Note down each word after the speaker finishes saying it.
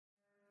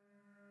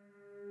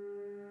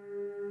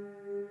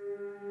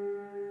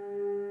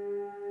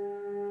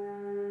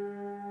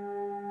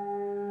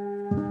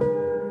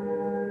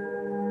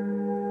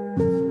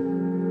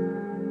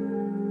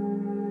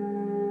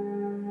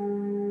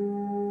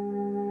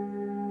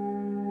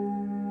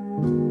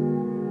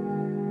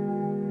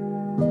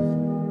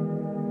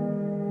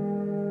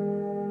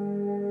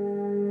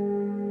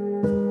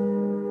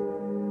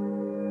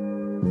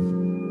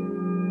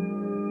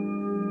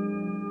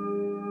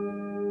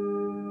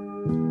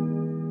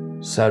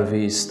سرو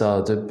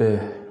ایستاده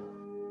به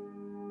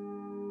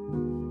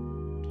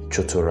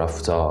چو تو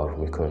رفتار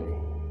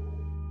میکنی،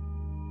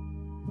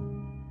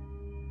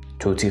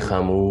 طوطی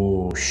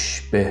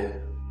خموش به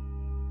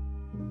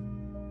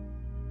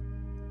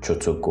چو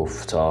تو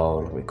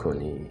گفتار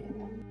میکنی.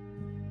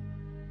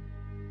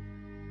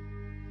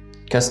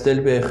 کس دل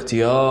به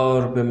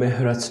اختیار به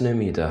مهرت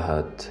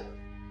نمیدهد،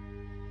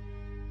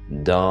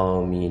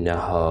 دامی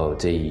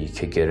نهاده ای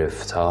که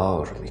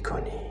گرفتار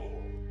میکنی.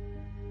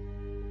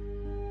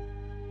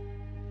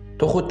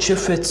 تو خود چه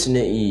فتنه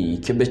ای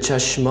که به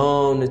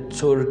چشمان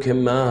ترک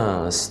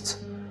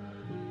مست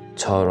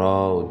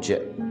تاراج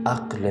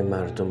عقل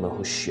مردم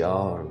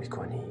هوشیار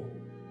میکنی.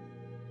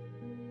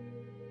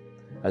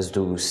 از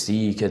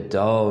دوستی که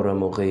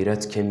دارم و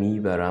غیرت که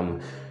میبرم،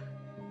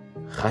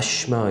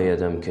 خشم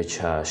آیدم که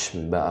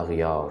چشم به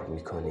اغیار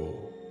میکنی.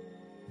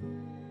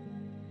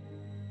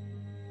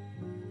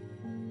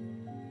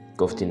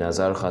 گفتی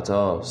نظر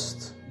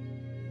خطاست،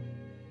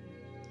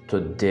 تو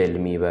دل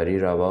میبری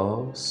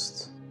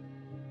رواست.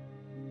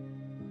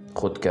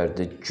 خود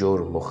کرده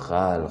جرم و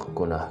خلق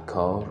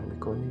گنهکار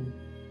میکنی.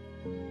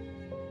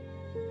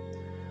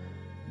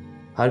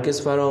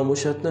 هرگز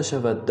فراموشت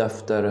نشود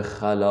دفتر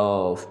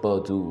خلاف با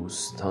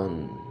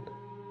دوستان،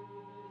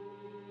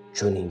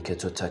 چون این که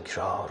تو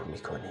تکرار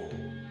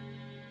میکنی.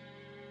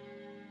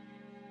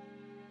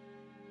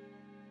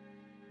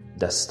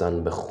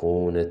 دستان به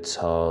خون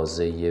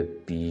تازه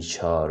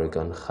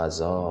بیچارگان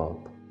خضاب،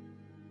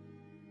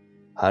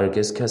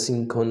 هرگز کس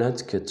این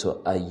کند که تو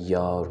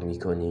عیار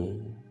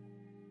میکنی.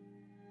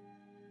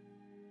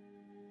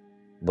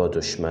 با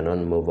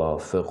دشمنان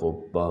موافق و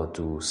با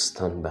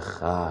دوستان به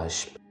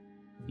خشم،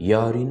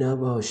 یاری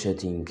نباشد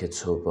این که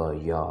تو با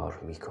یار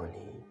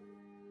میکنی.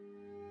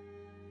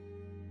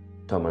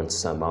 تا من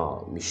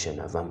سماع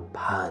میشنوم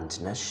پند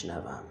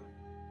نشنوم،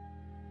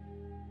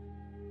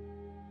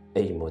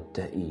 ای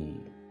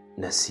مدعی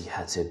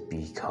نصیحت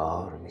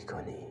بیکار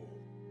میکنی.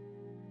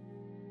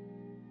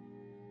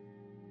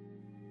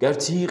 گر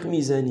تیغ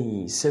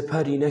میزنی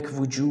سپر اینک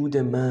وجود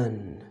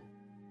من،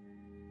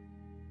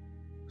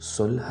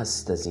 صلح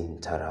است از این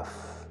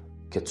طرف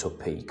که تو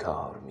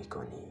پیکار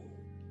میکنی.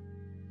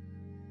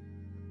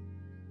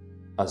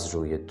 از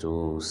روی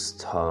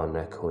دوست تا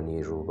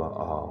نکنی رو به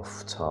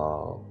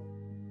آفتاب،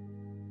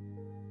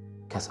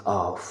 کز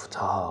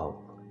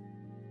آفتاب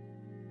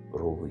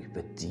روی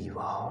به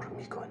دیوار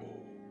میکنی.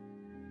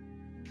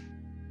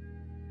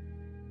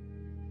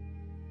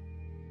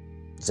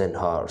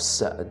 زنهار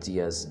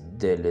سعدی از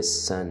دل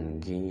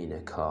سنگین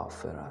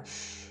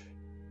کافرش،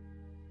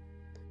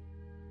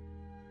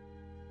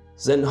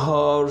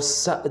 زنهار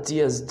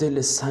سعدی از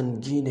دل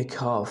سنگین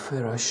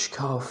کافرش.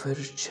 کافر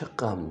چه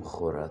غم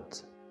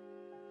خورد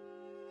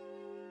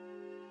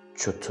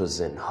چو تو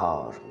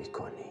زنهار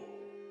میکنی.